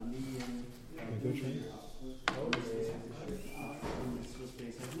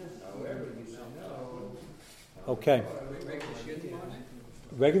Okay.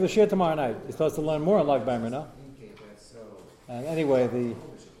 Regular shir tomorrow night. You're supposed to learn more on Lag Baimer, no? And anyway, the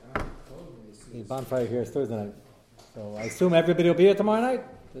bonfire here is Thursday night. So I assume everybody will be here tomorrow night.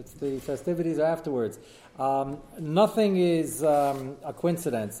 It's the festivities are afterwards. Nothing is a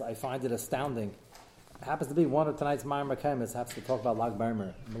coincidence. I find it astounding. It happens to be one of tonight's Ma'amar Chemes happens to talk about Lag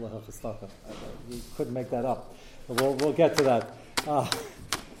Baimer. You couldn't make that up. But we'll get to that. I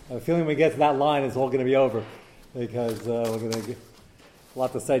have a feeling when we get to that line, it's all going to be over. Because we're going to get a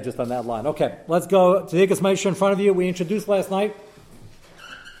lot to say just on that line. Okay, let's go to the Ikas Moshe in front of you. We introduced last night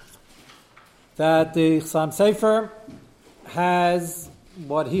that the Chassam Sofer has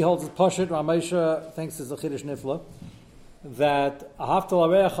what he holds as Pashut, Ramesha thinks is a Chiddush Nifla, that Ahavta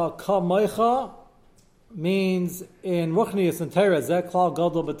l'Recha Ka Moicha means in Ruchnius and Torah, Zeh Klal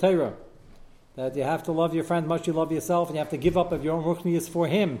Gadol B'Torah, that you have to love your friend much you love yourself, and you have to give up of your own Ruchnius for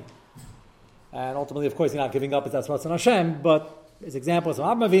him. And ultimately, of course, you're not giving up as that's what's on Hashem, but his example is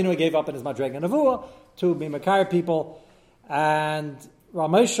Avraham Avinu gave up in his Madrega Nevuah to be Makar people, and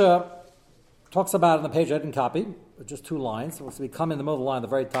Ramesha talks about it on the page I didn't copy, just 2 lines. So we come in the middle of the line, the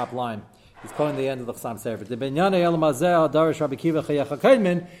very top line. He's quoting the end of the Chassam Sofer.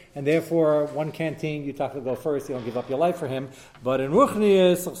 And therefore, one canteen, you talk to go first, you don't give up your life for him. But in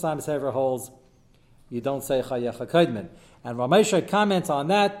Ruchnius, Chassam Sofer holds, you don't say Chayecha Kaidman. And Ramesha comments on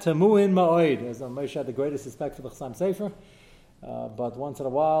that, Temuin Ma'oid, as Ramesha had the greatest respect for the Chassam Sofer, but once in a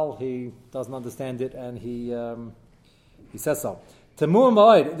while he doesn't understand it, and he says so. Temuin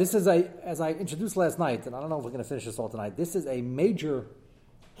Ma'oid, this is as I introduced last night, and I don't know if we're going to finish this all tonight, this is a major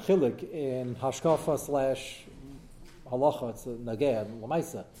chilik in Hashkafa / Halacha, it's a Nageh,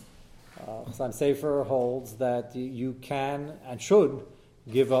 Lamaisa. Chassam Sofer holds that you can and should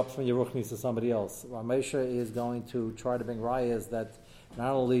give up from your ruchnis to somebody else. Ramesha is going to try to bring rayas that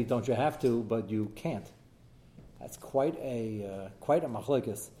not only don't you have to, but you can't. That's quite a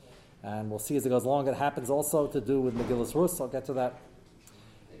machlokes, and we'll see as it goes along. It happens also to do with Megillas Rus. I'll get to that.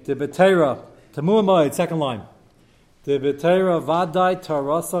 Tibetera, Tamur Moed, second line. Tibetera vadai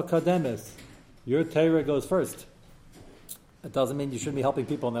tarasa kademis. Your Torah goes first. It doesn't mean you shouldn't be helping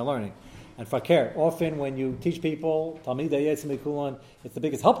people in their learning. And fakir, often when you teach people, Talmidei Yetzim Mikulan, it's the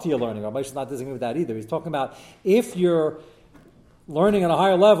biggest help to your learning. Ramesh is not disagreeing with that either. He's talking about if you're learning on a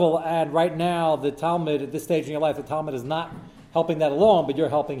higher level, and right now the Talmud, at this stage in your life, the Talmud is not helping that along, but you're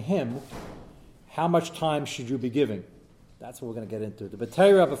helping him, how much time should you be giving? That's what we're going to get into. The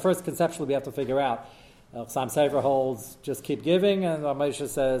B'Torah, but first conceptually we have to figure out. Chassam Sofer holds, just keep giving, and Ramesh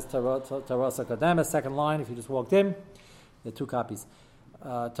says, Tarasa Kademis, second line, if you just walked in. There are 2 copies.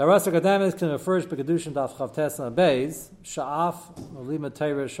 Tarasa Kademis can refer to Kedushin Daf Chavtes and Beis, Sha'af, Lima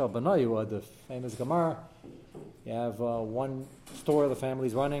Torah Shabanayu, the famous Gemara. You have one store the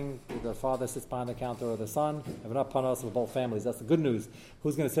family's running, the father sits behind the counter or the son. You have enough panos for both families. That's the good news.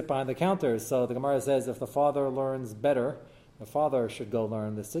 Who's going to sit behind the counter? So the Gemara says if the father learns better, the father should go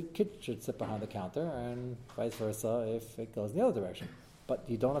learn, the kid should sit behind the counter, and vice versa if it goes in the other direction. But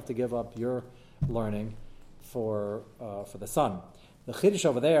you don't have to give up your learning for the son. The chiddush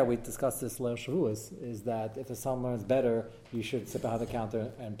over there, we discussed this last Shavuos, is that if the son learns better, you should sit behind the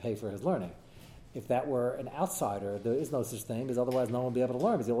counter and pay for his learning. If that were an outsider, there is no such thing, because otherwise no one will be able to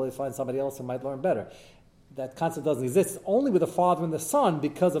learn, because you'll always find somebody else who might learn better. That concept doesn't exist. It's only with the father and the son,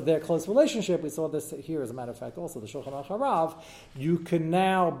 because of their close relationship. We saw this here, as a matter of fact, also, the Shulchan Aruch Harav. You can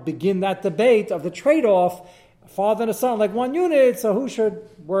now begin that debate of the trade-off, father and a son, like one unit, so who should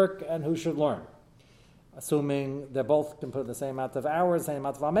work and who should learn? Assuming they both can put the same amount of hours, same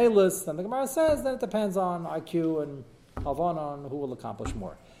amount of amelus, then the Gemara says that it depends on IQ and Havana on who will accomplish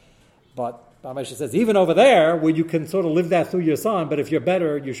more. But Ramesh says, even over there, where you can sort of live that through your son, but if you're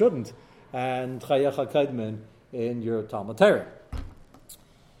better, you shouldn't. And Chayecha Kaidman in your Talmud Torah.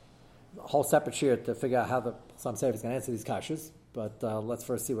 A whole separate shir to figure out how the Chassam Sofer is going to answer these kashas. But let's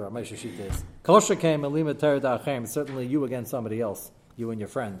first see what Ramesh's sheet is. Kosher came and lima Torah da'achem. Certainly you against somebody else, you and your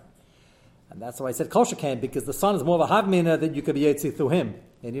friend. And that's why I said Kosher came, because the son is more of a havmina that you could be yetzi through him.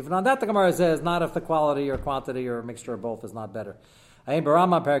 And even on that, the Gemara says, not if the quality or quantity or a mixture of both is not better. And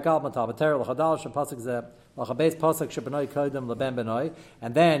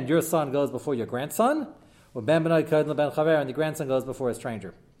then your son goes before your grandson, and the grandson goes before a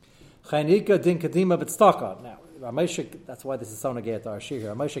stranger. Now, Ramesha, that's why this is so negate to our shir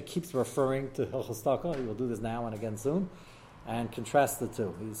here. Ramesha keeps referring to Hilchos Staka. He will do this now and again soon, and contrast the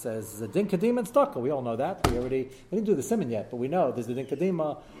two. He says the din kadima and Staka. We all know that. We didn't do the simon yet, but we know there's the din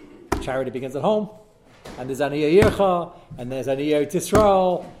kadima. Charity begins at home. And there's Aniyah Yircha, and there's Aniyah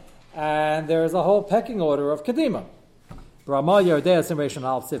Yisrael, And there's a whole pecking order of Kadima. Brahma Yerdei Simration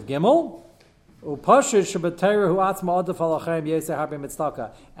Al Siv Gimel.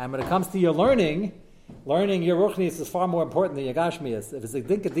 And when it comes to your learning your ruchnius is far more important than your gashmius. If it's a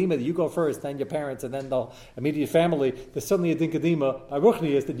din kadima that you go first, then your parents, and then the immediate family, there's certainly a din kadima by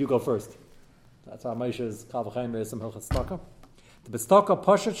ruchnius that you go first. That's how Moshe's kavachem is some hilchas tzedakah. The b'tzedakah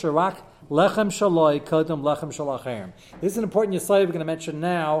pashat sharak lechem shaloi kodem lechem shalachem. This is an important yesod we're going to mention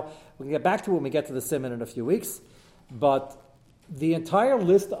now. We can get back to it when we get to the simon in a few weeks. But the entire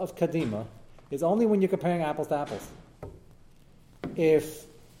list of kadima is only when you're comparing apples to apples. If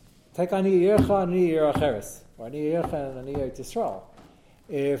take ani yircha and ani yiracheres, or ani yircha and ani yisrael,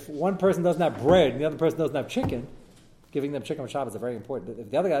 if one person doesn't have bread and the other person doesn't have chicken, giving them chicken on Shabbos is very important. If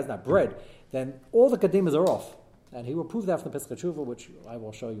the other guy doesn't have bread, then all the kadimas are off. And he will prove that from the Pesach Tshuva, which I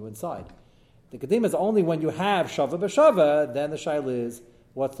will show you inside. The kadima is only when you have shava b'shava, then the shaila is,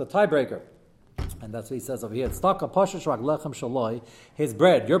 what's the tiebreaker? And that's what he says over here. Tzedakah pashat shrak lechem shaloi, his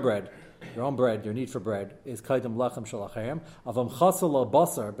bread, your own bread, your need for bread, is kaidem lechem shalachem. Avam chasel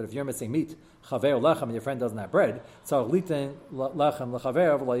basar, but if you're missing meat, chaver lechem, and your friend doesn't have bread, so litin lechem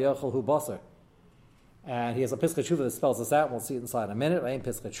lechaver v'layachol hu basar. And he has a Pesach Tshuva that spells this out. We'll see it inside in a minute. Ein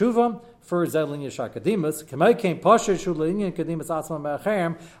Pesach Tshuva for Zedlin Yeshar Kadimus. Kamei came Pasha Shulin Kadimus Atzman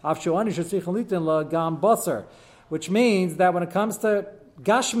Me'achem Av Shuani Shesich Litin La Gam Basar, which means that when it comes to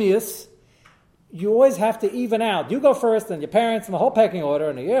Gashmius, you always have to even out. You go first, and your parents, and the whole pecking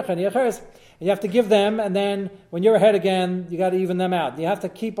order, and you have to give them, and then when you're ahead again, you got to even them out. You have to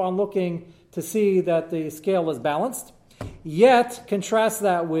keep on looking to see that the scale is balanced. Yet, contrast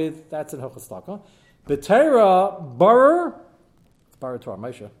that with, that's in Hilchos Tzedakah, B'Teira Barer, it's Barer Torah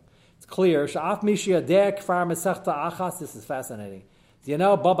Moshe. It's clear. Sha'af Mishia Dek Far Mesechta Achas. This is fascinating. Do you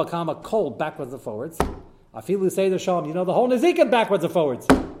know Baba Kama cold backwards and forwards? Afilu Seder Shalom. You know the whole Nezikin backwards and forwards.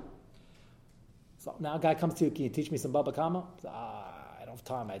 So now a guy comes to you. Can you teach me some Baba Kama? I don't have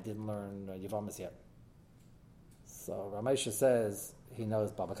time. I didn't learn Yavamas yet. So Ramesha says he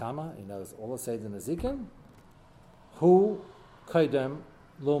knows Baba Kama. He knows all the Seder Nezikin. Who Kaidem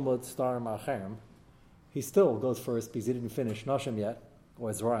Lumud Star Ma'achem. He still goes first because he didn't finish Nashim yet, or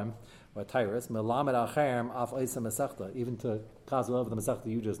Zraim, or Tyrus. Melamed Achem Af Eisa Masechta. Even to Chazu over the Masechta,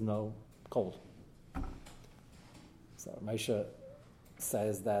 you just know cold. So Moshe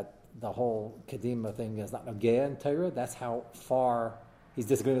says that the whole Kedima thing is not Nagea in Torah. That's how far he's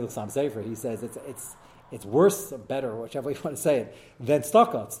disagreeing with Sam Sefer. He says it's worse or better, whichever you want to say it, than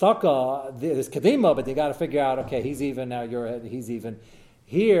Tzedakah. Tzedakah, there's Kedima, but you got to figure out, okay, he's even, now he's even.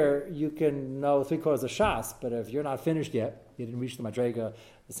 Here, you can know 3/4 of Shas, but if you're not finished yet, you didn't reach the Madrega,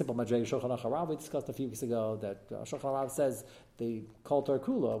 the simple Madrega Shulchan Aruch Harav. We discussed a few weeks ago that Shulchan Aruch says the Kol Tor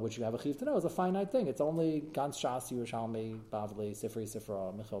Kula, which you have a chiv to know, is a finite thing. It's only Gans Shas, Yerushalmi, Bavli, Sifri,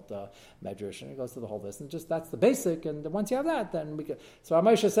 Sifra, Mechilta, Medrash, and it goes through the whole list. And just that's the basic, and once you have that, then we can. So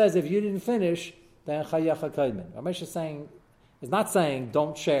Ramesha says if you didn't finish, then Chayecha Kaidman. Ramesha is not saying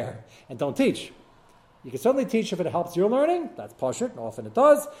don't share and don't teach. You can certainly teach if it helps your learning. That's Pashut, and often it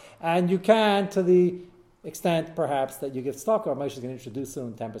does. And you can, to the extent, perhaps, that you give stock, or Moshe is going to introduce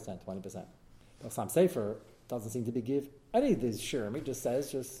soon 10%, 20%. But Sam Sefer doesn't seem to be give any of these shirim. He just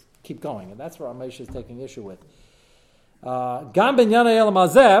says, just keep going. And that's where Moshe is taking issue with. Gam ben Yanei el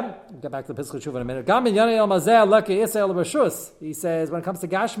Mazeh, get back to the Pesach Tshuva in a minute. Gam ben Yanei el Mazeh leki Yisrael b'Reshus. He says, when it comes to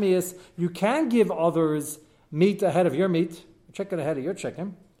Gashmias, you can give others meat ahead of your meat, chicken ahead of your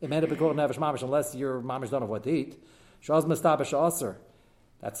chicken. Unless your mamish don't know what to eat. That's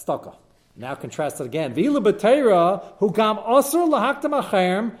staka. Now contrast it again. You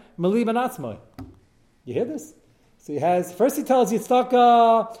hear this? So first he tells you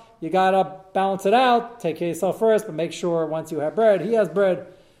staka, you gotta balance it out, take care of yourself first, but make sure once you have bread, he has bread.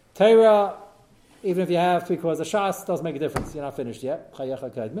 Teira, even if you have 3/4 of Shas, doesn't make a difference. You're not finished yet.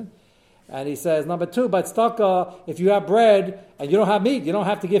 And he says, number 2, but tzedakah, if you have bread and you don't have meat, you don't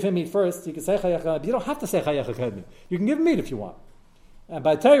have to give him meat first. You can say chayecha, you don't have to say chayecha kedmi. You can give him meat if you want. And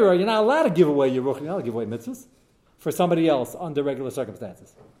by Torah, you're not allowed to give away your ruch, you're not allowed to give away mitzvahs for somebody else under regular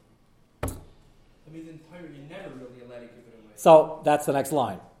circumstances. That means in Torah, you're never really allowed to give it away. So that's the next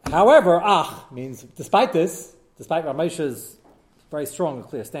line. However, means despite Ramesha's very strong and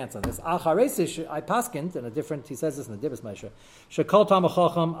clear stance on this. I paskind in a different. He says this in the Dibbis Moshe. Shekol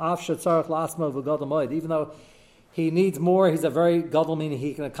tamachacham af shetzarach lasmo v'gadol moed. Even though he needs more, he's a very gadol, meaning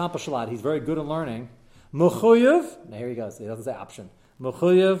he can accomplish a lot. He's very good in learning. Mechuyev. Now here he goes. He doesn't say option.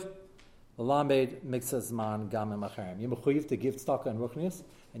 Mechuyev l'lamed mixas man gam macharim. You're mechuyev to give tzedakah and ruchnius,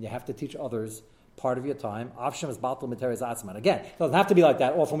 and you have to teach others part of your time. Avshem is batel materis atzman. Again, it doesn't have to be like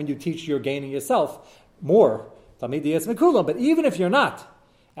that. Often when you teach, you're gaining yourself more. But even if you're not,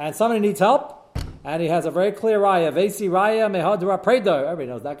 and somebody needs help, and he has a very clear raya. Vesi raya mehad Rapreda. Everybody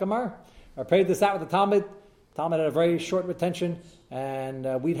knows that Gemara. Rapreda sat with the Talmud. Talmud had a very short retention,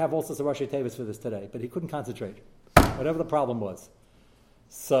 and we'd have all sorts of Rashi Tevis for this today, but he couldn't concentrate, whatever the problem was.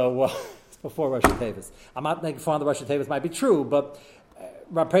 So it's before Rashi Tevis. I'm not making fun of the Rashi Tevis. Might be true, but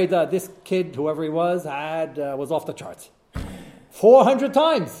Rapreda, this kid, whoever he was, was off the charts 400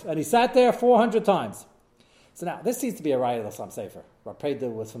 times, and he sat there 400 times. So now, this seems to be a raya of some sefer.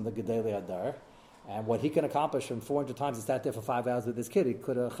 Rapreda was from the Gedali Adar, and what he can accomplish in 400 times, he sat there for 5 hours with this kid. He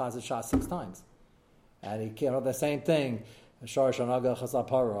could have chazed shah 6 times. And he came up the same thing, Ashar Shanaga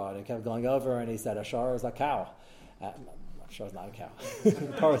Chasapara, and he kept going over, and he said, Ashar is a cow. Ashar is not a cow.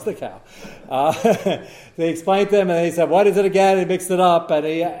 Parah is the cow. They explained to him, and he said, what is it again? He mixed it up, and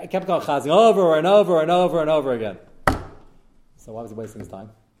he kept going chazing over and over and over and over again. So why was he wasting his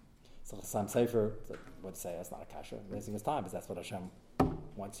time? So some sefer would say that's not a kasha, wasting his time, because that's what Hashem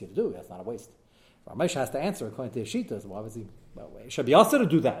wants you to do. That's not a waste. Ramesh has to answer according to his shittas. Why was he? Well, it should be also to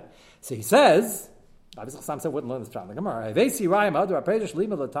do that. So he says, obviously some sefer wouldn't learn this from the Gemara. Vesi raya madu rapedesh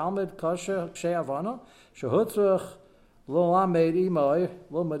lima letalmid kasha kshei avana shehutrach lo lamed imoy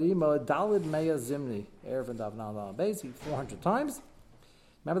lo medimo dalid meya zimni erev and davnan basi 400 times.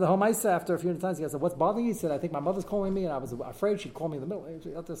 Remember the whole Maisa, after a few hundred times, he said, what's bothering you? He said, I think my mother's calling me, and I was afraid she'd call me in the middle. He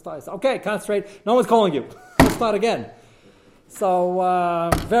said, okay, concentrate. No one's calling you. Let's start again.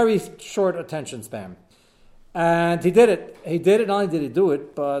 So, very short attention span. And he did it. He did it. Not only did he do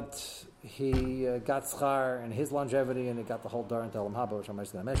it, but he got schar and his longevity, and he got the whole dar and Elam Haba, which I'm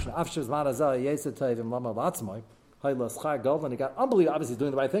just going to mention. Afshir Zmanazah, Yesed Tevim Lama Latzmoy. And he got unbelievable, obviously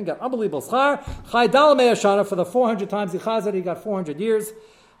doing the right thing, got unbelievable schar. Chai Dal Me'ashana, for the 400 times he chazed, he got 400 years.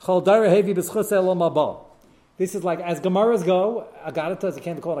 Chol Dara Hevi B'schus Elam Haba. This is like, as Gemaras go, Agadata, as it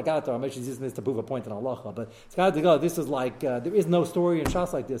can't be called Agadata, I'm actually using this to prove a point in halacha, but it's got to go. This is like, there is no story in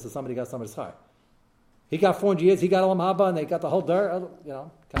Shas like this, that somebody got somebody's schar. He got 400 years, he got Elam Haba, and they got the whole Dar,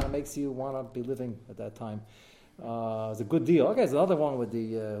 kind of makes you want to be living at that time. It was a good deal. Okay, there's another one with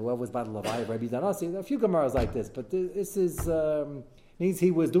the whoever was by the Levi, Rabbi Danasi. A few Gemaras like this, but this is means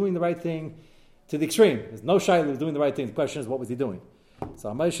he was doing the right thing to the extreme. There's no shy, he was doing the right thing. The question is, what was he doing? So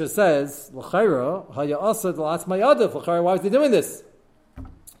Moshe says, "L'chayra haya asad l'atz mayadav." L'chayra, why was he doing this?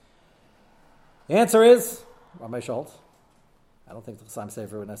 The answer is, Moshe holds. I don't think the Chassam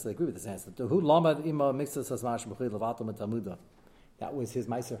Sefer would necessarily agree with this answer. Who lamad ima mixas hasmash b'chid levatam tamuda? That was his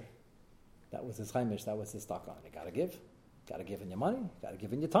meiser. That was his chaimish, that was his stock on. You got to give. Got to give in your money. Got to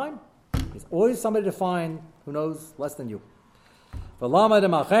give in your time. There's always somebody to find who knows less than you. And I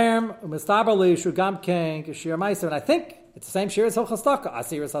think it's the same shir as Hilchas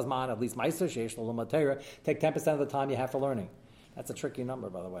Asiris Hazman, at least Meiser, Sheish L'Lumad Torah. Take 10% of the time you have for learning. That's a tricky number,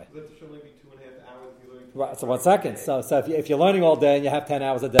 by the way. That should only be 2.5 hours if you learn. Right, so 1 second. So if you're learning all day and you have 10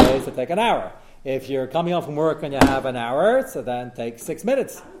 hours a day, so take an hour. If you're coming home from work and you have an hour, so then take 6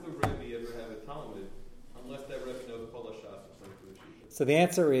 minutes. How does the Rebbe ever have a Talmud unless that Rebbe knows Kol HaShas according to the Shita? So the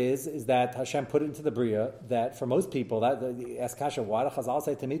answer is that Hashem put it into the Bria that for most people, that ask Kasha, why do Chazal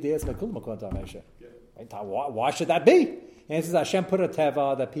say to me, why should that be? And it says Hashem put a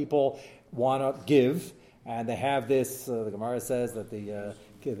teva that people want to give, and they have this. The Gemara says that the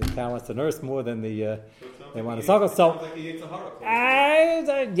cow wants to nurse more than they want to suckle. So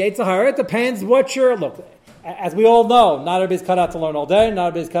Yetzirah, it depends what you're. Look, as we all know, not everybody's cut out to learn all day. Not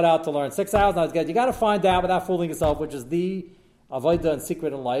everybody's cut out to learn 6 hours. Not you got to find out without fooling yourself, which is the avodah and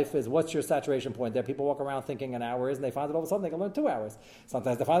secret in life, is what's your saturation point. There, people walk around thinking an hour is, and they find that all of a sudden they can learn 2 hours.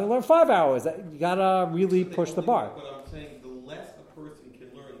 Sometimes they finally learn 5 hours. You got to really push the bar. But I'm saying the less a person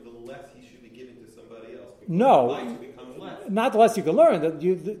can learn, the less he should be giving to somebody else. No, less. Not the less you can learn.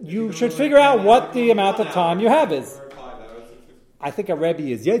 You should figure out what the amount of time you have is. I think a Rebbe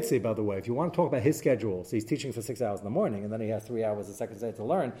is Yetzi, by the way. If you want to talk about his schedule, so he's teaching for 6 hours in the morning, and then he has 3 hours the second day to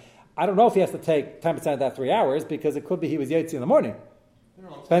learn. I don't know if he has to take 10% of that 3 hours, because it could be he was Yetzi in the morning.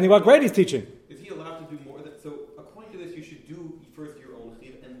 Depending what grade he's teaching. Is he allowed to do more than... So, according to this, you should do first your own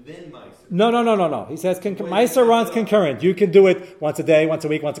chiv and then Meiser. No. He says Meiser runs concurrent. You can do it once a day, once a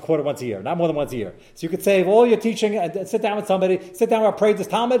week, once a quarter, once a year. Not more than once a year. So you could save all your teaching and sit down with somebody, sit down with Praise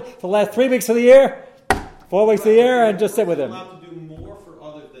Talmud for the last 3 weeks of the year, 4 weeks of the year, and just sit with him. Allowed to do more for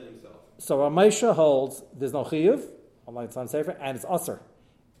others than himself. So Ramesha holds there's no chiyuv, unlike Son Sefer, and it's usher.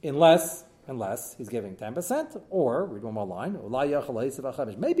 Unless he's giving 10%, or, read one more line,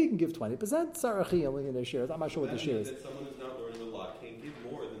 maybe he can give 20%, Sarachi only in their shares. I'm not sure what the share is. That someone who's not learning a lot can't give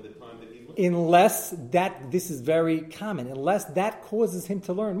more than the time that he learns. Unless this is very common, unless that causes him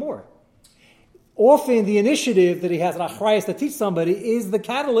to learn more. often the initiative that he has an achrayus to teach somebody is the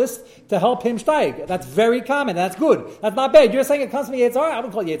catalyst to help him steig. That's very common. That's good. That's not bad. You're saying it comes from Yetzer Hara. I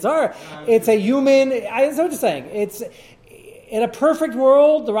wouldn't call it Yetzer Hara. It's a human. I understand what you're saying. It's in a perfect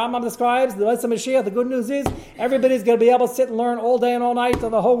world. The Rambam describes the Messiah Mashiach. The good news is everybody's going to be able to sit and learn all day and all night,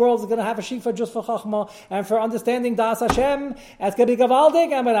 and the whole world is going to have a shifa just for chachma and for understanding das Hashem. It's going to be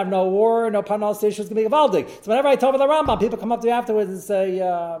gavaldik. I'm going to have no war, no panos issues. It's going to be gavaldik. So whenever I talk about the Rambam, people come up to me afterwards and say,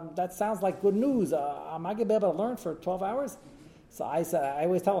 "That sounds like good news. Am I going to be able to learn for 12 hours?" So I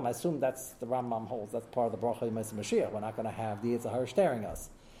always tell them, I assume that's the Rambam holds. That's part of the bracha Messiah Mashiach. We're not going to have the Yetzer Hara staring us.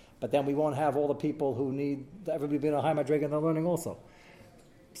 But then we won't have all the people who need everybody being a high madrega and they're learning also.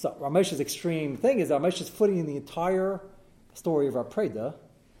 So Ramesh's extreme thing is Ramesh is putting the entire story of our Preda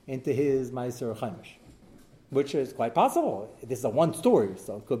into his Ma'aser Chaimish, which is quite possible. This is a one story,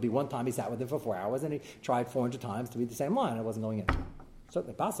 so it could be one time he sat with him for 4 hours and he tried 400 times to read the same line and it wasn't going in.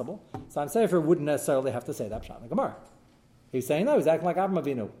 Certainly possible. So I'm saying if it wouldn't necessarily have to say that pshat in the Gemara. He's saying no, he's acting like Avraham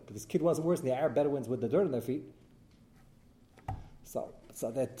Avinu, but this kid wasn't worse than the Arab Bedouins with the dirt on their feet. So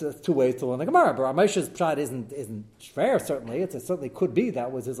that's two ways to learn the Gemara. But Ramesh's pshat isn't fair, certainly. It certainly could be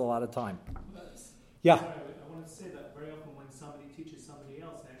that was his allotted time. Yeah. Sorry, I want to say that very often when somebody teaches somebody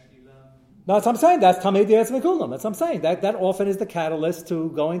else, they actually learn. No, that's what I'm saying. That's Tamid Yetz Mekulam. That's what I'm saying. That often is the catalyst to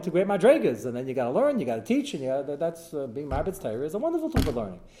going to great madregas. And then you got to learn, you got to teach, and that's being Marbit's Torah is a wonderful tool for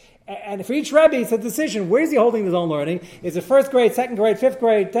learning. And for each Rebbe, it's a decision. Where is he holding his own learning? Is it first grade, second grade, fifth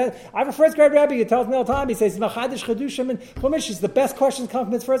grade? I have a first grade Rebbe. He tells me all the time. He says, "Machadish Chedushim and Chumash." The best questions come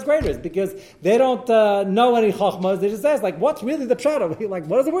from his first graders because they don't know any chachmas. They just ask, like, "What's really the pshat?" Like,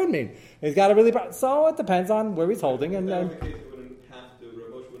 what does the word mean? He's got to really. So it depends on where he's holding. And that was the case, it wouldn't have to.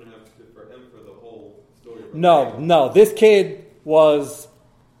 Rav wouldn't have to for him for the whole story. No. This kid was.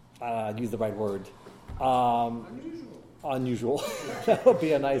 Use the right word. Unusual. That would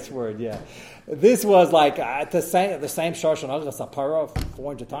be a nice word, yeah. This was like the same Shoshan Agas Sapara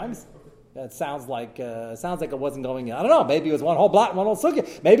 400 times. That sounds like it wasn't going in. I don't know. Maybe it was one whole block, one whole sugya.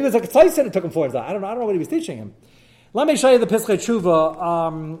 Maybe it was like a tzayis that it took him 400 times. I don't know what he was teaching him. Let me show you the Pischei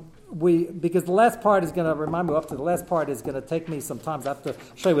Tshuva. Because the last part is going to remind me. Up to the last part is going to take me some time. I have to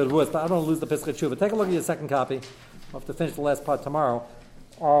show you what it was, but I don't want to lose the Pischei Tshuva. Take a look at your second copy. I'll have to finish the last part tomorrow.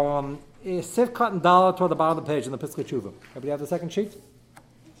 Sivkat and Dala toward the bottom of the page in the Pischei Tshuva. Everybody have the second sheet?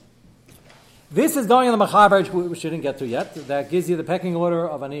 This is going in the Mechaber, which we didn't get to yet. That gives you the pecking order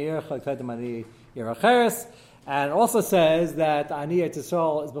of Ani Yercha Kedem Ani Yeracheres, and it also says that Ani Eretz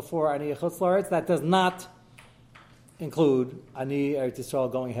Yisrael is before Ani Chutz La'aretz. That does not include Ani Eretz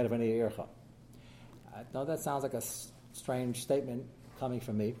Yisrael going ahead of Ani Yercha. I know that sounds like a strange statement coming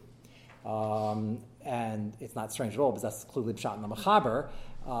from me, and it's not strange at all because that's clearly pshat in the Mechaber.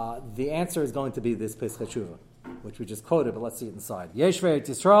 The answer is going to be this Pischei Tshuva, which we just quoted, but let's see it inside. Yesh Eretz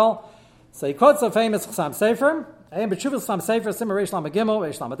Yisrael. So he quotes a famous Chassam Sefer.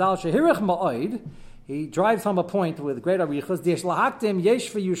 He drives home a point with great arichos.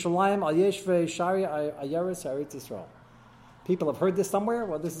 People have heard this somewhere.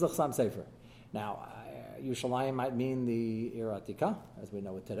 Well, this is a Chassam Sefer. Now, Yerushalayim might mean the Ir Atika, as we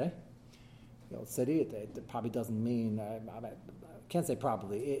know it today. The old city. It probably doesn't mean. I can't say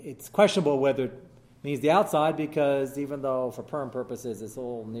probably. It's questionable whether it means the outside, because even though for perm purposes it's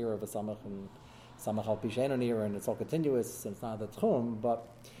all near of a samach and samach al pisheno near, and it's all continuous and it's not the tchum, but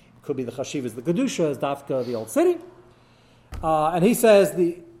it could be the chashivas, the kedusha is dafka, the old city. And he says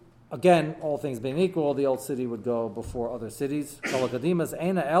again, all things being equal, the old city would go before other cities. Kol kadimas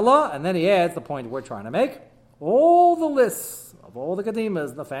eina ella, and then he adds the point we're trying to make. All the lists of all the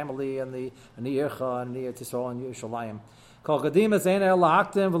kadimas, the family and the Ani Yercha and Ani Yisrael and Yerushalayim. Kol kadimas eina ella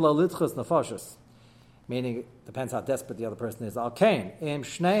haktim v'lo litchus nefashos. Meaning, it depends how desperate the other person is.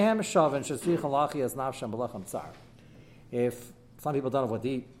 If some people don't know what to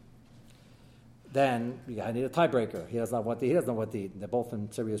eat, then you need a tiebreaker. He doesn't know what to eat, he doesn't know what to eat. They're both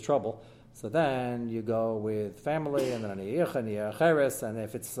in serious trouble. So then you go with family, and then and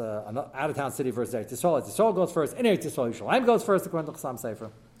if it's an out-of-town city versus Eretz Yisrael goes first, and Eretz Yisrael, Yerushalayim goes first, according to Chassam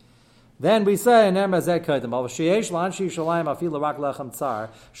Sefer. Then we say in Ermazek Kedem, Al Sheyesh Lanshi Yerushalayim Afil Rak Lechem Tzar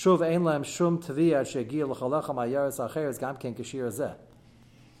Shuv Ein Lem Shum Tviyah Shegiel L'Chalechem Ayaris Acheres Gam Ken Kashir Zeh.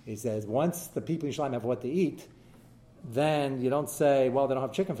 He says once the people in Yerushalayim have what to eat, then you don't say, well, they don't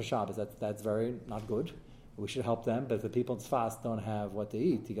have chicken for Shabbos. That's very not good. We should help them. But if the people in Tzfas don't have what to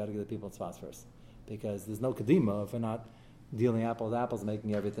eat, you got to give the people in Tzfas first, because there's no kedima if we're not dealing apples with apples,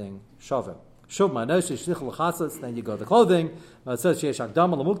 making everything shavim. Then you go to the clothing. It says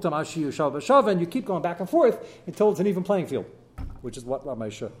and you keep going back and forth until it's an even playing field, which is what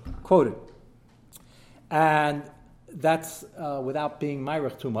Ramesha quoted. And that's without being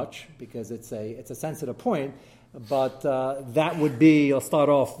myrich too much, because it's a sensitive point. But that would be, I'll start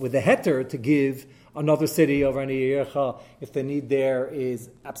off with the heter to give another city over any Yercha if the need there is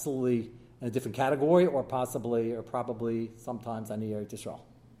absolutely in a different category, or possibly, or probably, sometimes any Eretz Yisrael.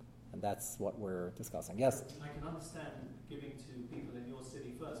 And that's what we're discussing. Yes? I can understand giving to people in your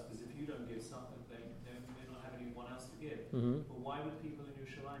city first, because if you don't give something, they may not have anyone else to give. Mm-hmm. But why would people in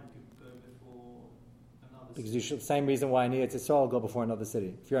Yerushalayim go before another Because city? you should, same reason why Eretz Yisrael go before another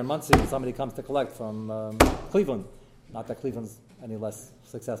city. If you're in Muncie and somebody comes to collect from Cleveland, not that Cleveland's any less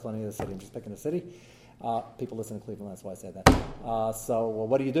successful than any other city, I'm just picking a city. People listen to Cleveland, that's why I say that. So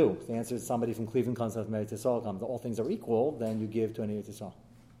what do you do? The answer is somebody from Cleveland comes, from Eretz Yisrael comes. All things are equal, then you give to any Eretz Yisrael.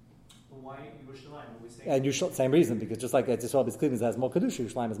 But why Yerushalayim? Are we saying And you should, same reason, because just like Eretz Yisrael, because Cleveland has more Kedusha,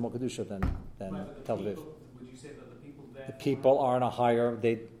 Yerushalayim has more Kedusha than right, but Tel Aviv. would you say that the people there... The people are in a higher,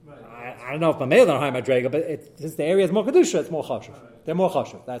 Right. I don't know if Mamela are higher Madrega, but since the area is more Kedusha, it's more Chashuv. Right. They're more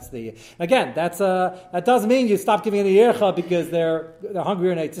Chashuv. That's the, again, that doesn't mean you stop giving any Yercha because they're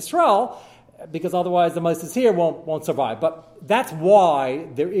hungrier in Eretz Yisrael, because otherwise the Moses here won't survive. But that's why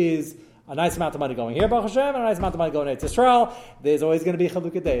there is a nice amount of money going here, Baruch Hashem, and a nice amount of money going to Israel. There's always going to be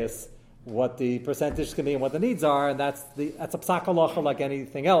Chalukah Deis, what the percentage can be and what the needs are, and that's a psak halacha like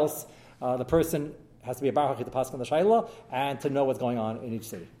anything else. The person has to be a Baruch to pass on the Shaila and to know what's going on in each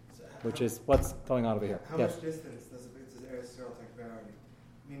city, which is what's going on over here. How Yes. much distance does Eretz Yisrael take priority?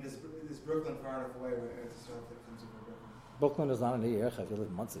 I mean, is Brooklyn far enough away where Eretz Yisrael comes over Brooklyn? Brooklyn is not an Yercha if you live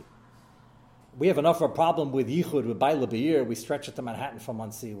in Muncie. We have enough of a problem with Yichud, with Baila Be'ir. We stretch it to Manhattan from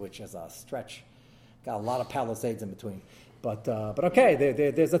Muncie, which is a stretch. Got a lot of palisades in between. But okay,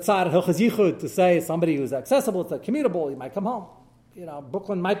 there's a tzad of Hilchas Yichud to say somebody who's accessible, it's commutable, he might come home.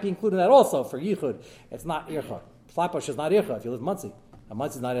 Brooklyn might be included in that also for Yichud. It's not Ircha. Flatbush is not Ircha if you live in Muncie. And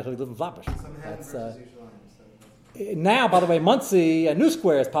Muncie's not Ircha if you live in Flatbush. So Manhattan versus Yerushalayim. Now, by the way, Muncie and New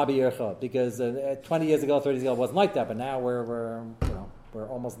Square is probably Ircha because 20 years ago, 30 years ago, it wasn't like that. But now we're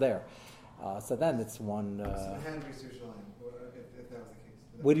almost there. So then it's one. So Manhattan versus Yerushalayim, if that was the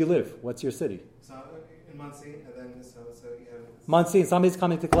case. Where do you live? What's your city? So in Muncie, and then so you have Muncie, and somebody's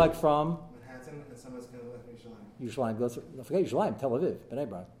coming to collect from Manhattan, and someone's going to live in Yerushalayim. Yerushalayim. Don't forget Yerushalayim, Tel Aviv, Bnei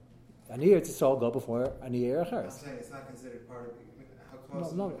Brak. Ani Eretz Yisrael go before Ani I'm Eretz. saying it's not considered part of how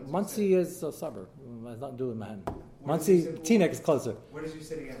close. No, Muncie is a suburb. It has nothing to do with Manhattan. Where does Muncie, your city- Teaneck is closer. Where does your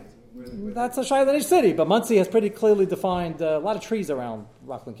city end? Where That's a Shiloh city, but Muncie has pretty clearly defined a lot of trees around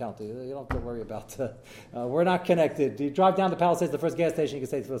Rockland County. You don't have to worry about. We're not connected. You drive down the Palisades, the first gas station, you can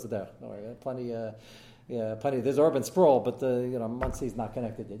say it's supposed to there. Don't worry, plenty. There's urban sprawl, but Muncie's not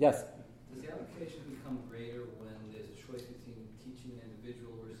connected yet. Yes. Does the application become greater when there's a choice between teaching an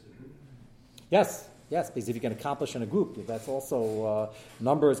individual versus a group? Yes, because if you can accomplish in a group, that's also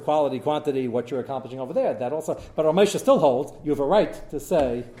numbers, quality, quantity, what you're accomplishing over there. That also, but Ramesha still holds you have a right to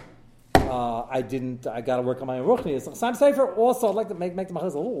say, I got to work on my own ruchnius. Chassam Sefer also, I'd like to make the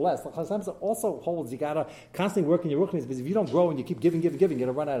machas a little less. Chassam Sefer also holds you got to constantly work in your ruchnius because if you don't grow and you keep giving, you're going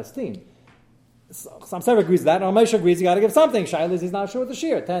to run out of steam. Chassam Sefer agrees with that, and Ramesha agrees you got to give something. Shaila is he's not sure with the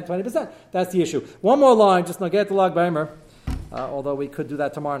shear, 10, 20%. That's the issue. One more line, just not get the Lag Baimer. Although we could do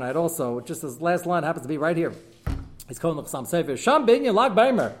that tomorrow night also. Just this last line happens to be right here. He's calling the Chassam Sefer. Sham Binyan Lag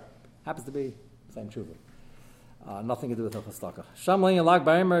Baimer. Happens to be same tshuva. Nothing to do with Hilchos Taka. Sham Binyan Lag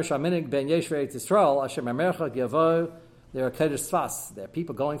Baimer. Shaminig Ben Yeshvei Eretz Yisrael. Asher Memercha Gyavo. There are Kedesh Tzvas. There are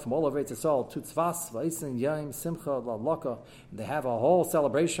people going from all over Eretz Yisrael to Tzvas, Vaisin, Yom, Simcha, Lalaka. And they have a whole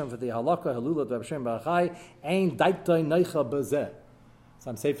celebration for the Halakha, Halula, Reb Shem Barachai. Ein Daitoi Neicha Bezeh.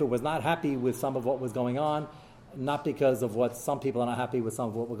 Chassam Sefer was not happy with some of what was going on. Not because of what some people are not happy with some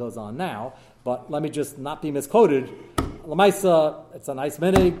of what goes on now, but let me just not be misquoted. Lamaisa, it's a nice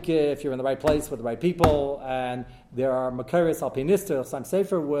minig if you're in the right place with the right people, and there are Makaris Alpinister. Chassam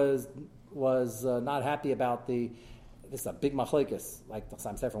Sefer was not happy about this is a big machlekes. Like the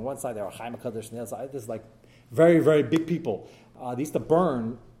Chassam Sefer on one side, there are Chaim HaKadosh on the other side. This is like very, very big people. They used to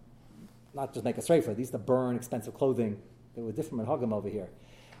burn, not just make a strafer, they used to burn expensive clothing. They were different from Hagam over here.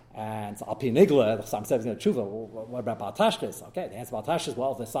 And so, Alpi Nigla, the Chassam Sefer is going to tshuva. Well, what about Baltashkes? Okay, the answer Baltashkes,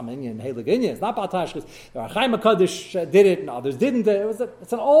 well, there's some Indian, Heilig Indian, it's not Baltashkes. There are Chaim HaKadosh did it, and others didn't.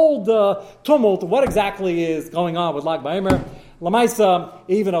 It's an old tumult. What exactly is going on with Lag Baimer? Lamaisa,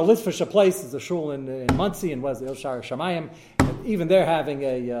 even a Litvish place is a shul in Muncie and was Ilshar Shamayim. Even they're having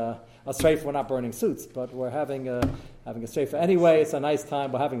a strafe. We're not burning suits, but we're having a strafe. Anyway, it's a nice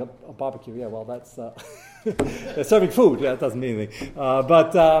time. We're having a barbecue. Yeah, well, that's they're serving food. Yeah, it doesn't mean anything.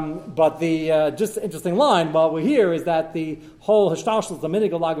 But the just interesting line while we're here is that the whole Hishtalshel, the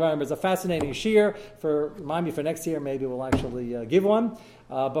Minig of Lag Baimer, is a fascinating shir. Remind me for next year, maybe we'll actually give one.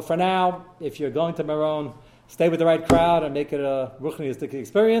 But for now, if you're going to Meron, stay with the right crowd and make it a ruchniistic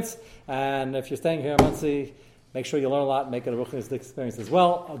experience. And if you're staying here in Muncie, make sure you learn a lot and make it a ruchniistic experience as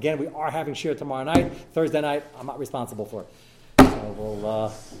well. Again, we are having shir tomorrow night. Thursday night, I'm not responsible for it.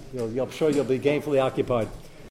 So I'm sure you'll be gainfully occupied.